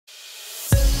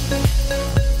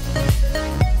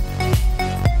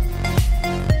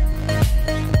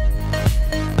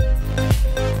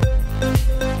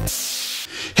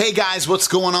Hey guys, what's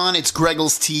going on? It's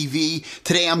GregglesTV.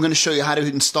 Today I'm going to show you how to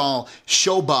install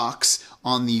Showbox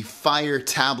on the Fire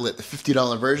tablet, the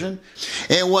 $50 version.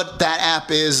 And what that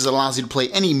app is it allows you to play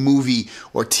any movie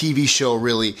or TV show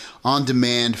really on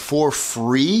demand for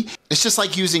free. It's just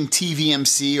like using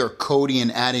TVMC or Kodi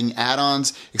and adding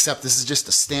add-ons, except this is just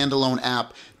a standalone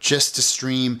app just to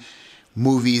stream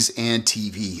movies and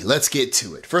TV. Let's get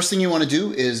to it. First thing you want to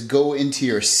do is go into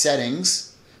your settings.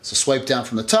 So swipe down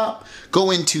from the top, go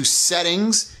into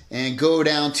settings and go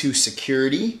down to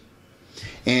security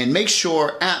and make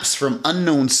sure apps from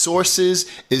unknown sources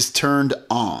is turned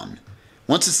on.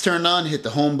 Once it's turned on, hit the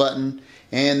home button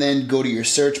and then go to your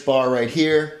search bar right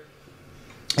here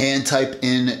and type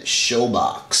in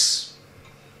Showbox.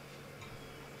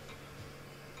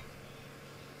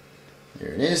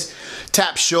 There it is.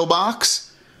 Tap Showbox.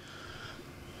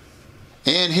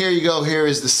 And here you go, here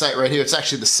is the site right here. It's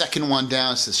actually the second one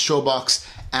down. It says Showbox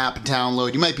app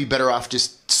download. You might be better off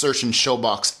just searching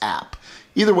Showbox app.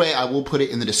 Either way, I will put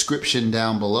it in the description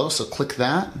down below, so click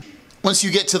that. Once you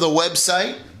get to the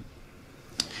website,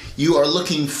 you are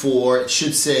looking for, it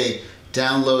should say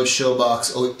download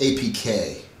Showbox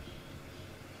APK.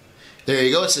 There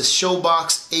you go, it says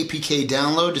Showbox APK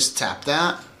download, just tap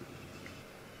that.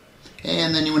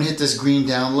 And then you want to hit this green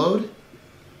download.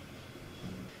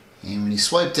 And when you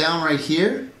swipe down right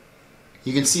here,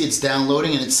 you can see it's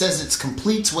downloading and it says it's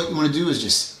complete. So what you want to do is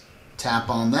just tap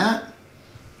on that.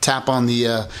 Tap on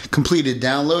the completed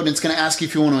download and it's going to ask you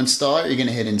if you want to install it. You're going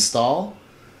to hit install.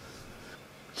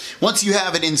 Once you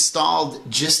have it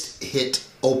installed, just hit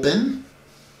open.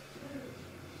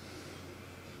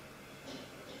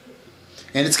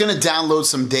 And it's going to download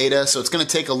some data, so it's going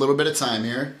to take a little bit of time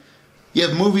here. You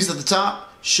have movies at the top,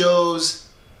 shows,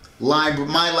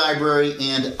 my library,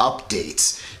 and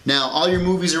updates. Now all your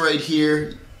movies are right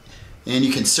here and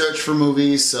you can search for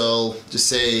movies, so just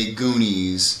say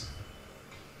Goonies.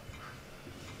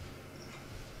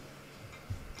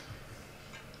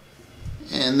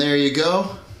 And there you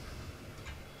go.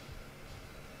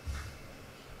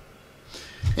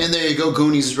 And there you go,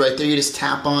 Goonies is right there. You just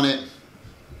tap on it.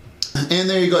 And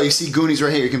there you go, you see Goonies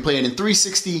right here. You can play it in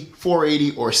 360,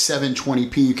 480, or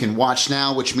 720p. You can watch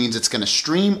now, which means it's going to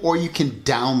stream, or you can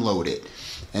download it.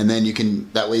 And then you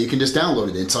can, that way you can just download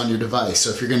it. It's on your device. So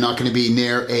if you're not going to be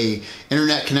near a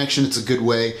internet connection, it's a good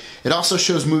way. It also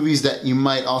shows movies that you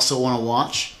might also want to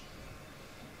watch.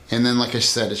 And then like I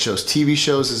said, it shows TV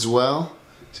shows as well.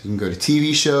 So you can go to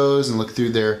TV shows and look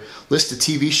through their list of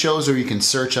TV shows, or you can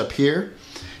search up here.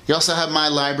 You also have my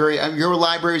library. Your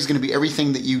library is going to be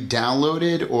everything that you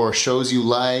downloaded or shows you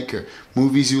like or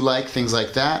movies you like, things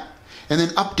like that. And then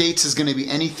updates is going to be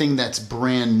anything that's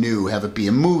brand new. Have it be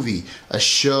a movie, a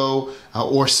show,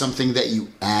 or something that you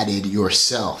added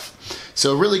yourself.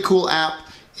 So a really cool app.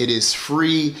 It is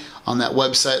free on that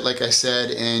website, like I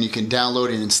said, and you can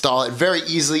download and install it very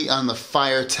easily on the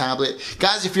Fire tablet.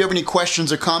 Guys, if you have any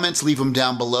questions or comments, leave them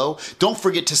down below. Don't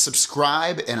forget to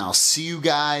subscribe, and I'll see you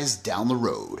guys down the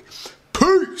road.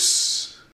 Peace!